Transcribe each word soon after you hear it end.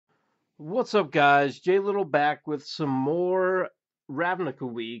What's up, guys? Jay Little back with some more Ravnica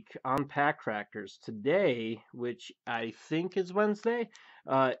week on PackCrackers. Today, which I think is Wednesday,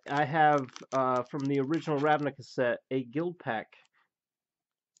 I have from the original Ravnica set a Guildpact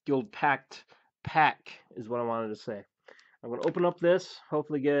pack is what I wanted to say. I'm gonna open up this,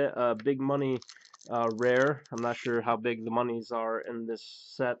 hopefully get a big money rare. I'm not sure how big the monies are in this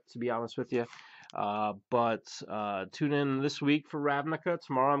set, to be honest with you. But tune in this week for Ravnica.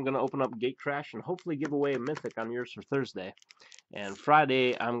 Tomorrow I'm going to open up Gate Crash and hopefully give away a Mythic on yours for Thursday. And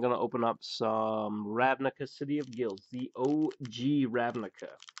Friday I'm going to open up some Ravnica City of Guilds, the OG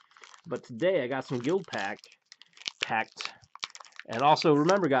Ravnica. But today I got some Guild packed. And also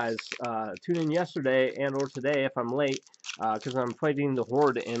remember, guys, tune in yesterday and or today if I'm late, because I'm fighting the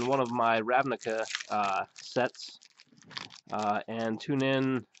Horde in one of my Ravnica sets. And tune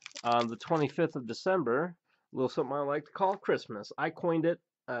in on the 25th of December, a little something I like to call Christmas. I coined it.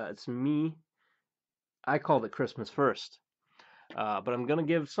 It's me. I called it Christmas first. But I'm going to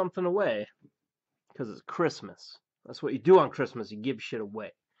give something away because it's Christmas. That's what you do on Christmas. You give shit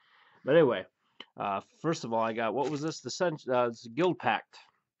away. But anyway, first of all, I got, what was this? It's Guildpact.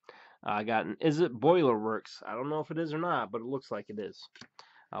 I got an Is It Boiler Works. I don't know if it is or not, but it looks like it is.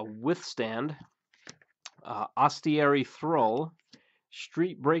 Withstand. Ostiary Thrall.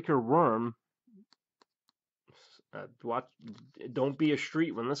 Street Breaker Worm. Watch, don't be a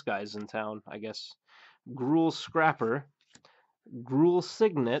street when this guy's in town, I guess. Gruul Scrapper. Gruul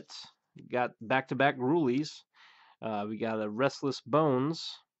Signet. Got back-to-back Gruulies. We got a Restless Bones.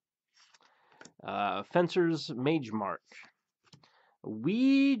 Fencer's Mage Mark.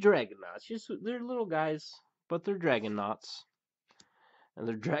 Wee Dragonauts. Just, they're little guys, but they're Dragonauts. And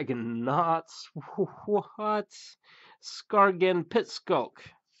they're Dragonauts. What? Skargan Pit Skulk.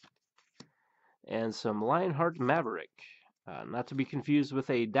 And some Lionheart Maverick. Not to be confused with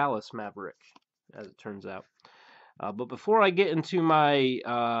a Dallas Maverick, as it turns out. But before I get into my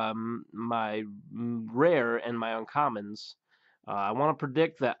my rare and my uncommons, I want to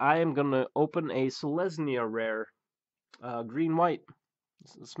predict that I am going to open a Selesnya rare, green-white.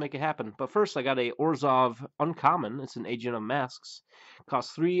 Let's make it happen. But first, I got a Orzhov uncommon. It's an Agent of Masks.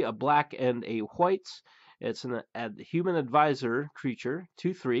 Costs 3, a black and a white. It's a human advisor creature,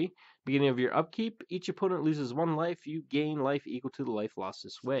 2/3. Beginning of your upkeep, each opponent loses 1 life. You gain life equal to the life lost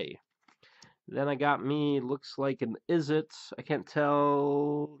this way. Then I got me, looks like an Izzet. I can't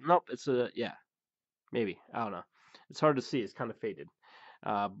tell. Nope, it's a, yeah, maybe. I don't know. It's hard to see. It's kind of faded.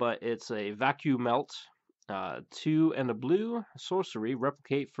 But it's a Vacuum Melt. 2 and a blue. Sorcery.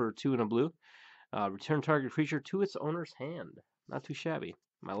 Replicate for 2 and a blue. Return target creature to its owner's hand. Not too shabby.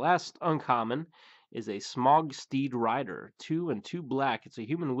 My last uncommon is a Smog Steed Rider. 2 and 2 black. It's a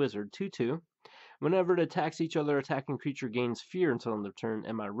human wizard. 2/2. Whenever it attacks each other attacking creature gains fear until end of turn.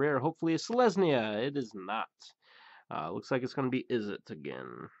 And my rare, hopefully, is Selesnya. It is not. Looks like it's going to be Izzet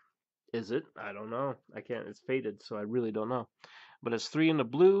again. Is it? I don't know. I can't. It's faded, so I really don't know. But it's 3 in the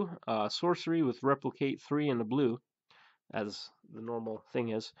blue. Sorcery with replicate 3 in the blue, as the normal thing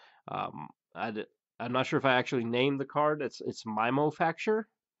is. I'm not sure if I actually named the card. It's Mimofacture.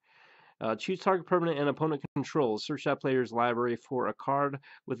 Choose target permanent and opponent controls. Search that player's library for a card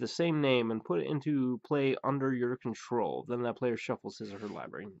with the same name and put it into play under your control. Then that player shuffles his or her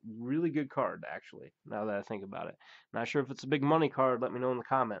library. Really good card, actually, now that I think about it. Not sure if it's a big money card. Let me know in the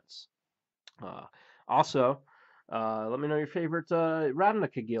comments. Also, let me know your favorite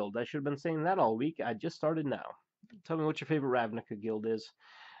Ravnica guild. I should have been saying that all week. I just started now. Tell me what your favorite Ravnica guild is.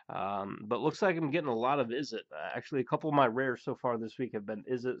 But looks like I'm getting a lot of Izzet. Actually, a couple of my rares so far this week have been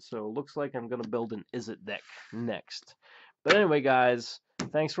Izzet, so looks like I'm going to build an Izzet deck next. But anyway, guys,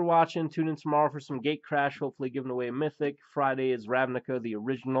 thanks for watching. Tune in tomorrow for some Gate Crash, hopefully giving away a Mythic. Friday is Ravnica, the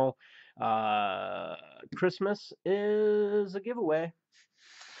original. Christmas is a giveaway.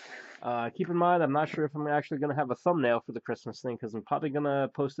 Keep in mind, I'm not sure if I'm actually going to have a thumbnail for the Christmas thing, because I'm probably going to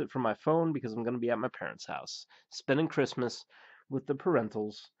post it from my phone, because I'm going to be at my parents' house, spending Christmas with the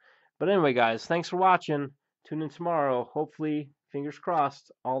parentals. But anyway, guys, thanks for watching. Tune in tomorrow. Hopefully, fingers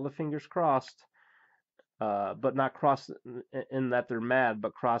crossed, all the fingers crossed, but not crossed in that they're mad,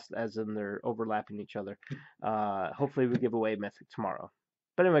 but crossed as in they're overlapping each other. Hopefully, we give away Mythic tomorrow.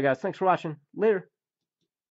 But anyway, guys, thanks for watching. Later.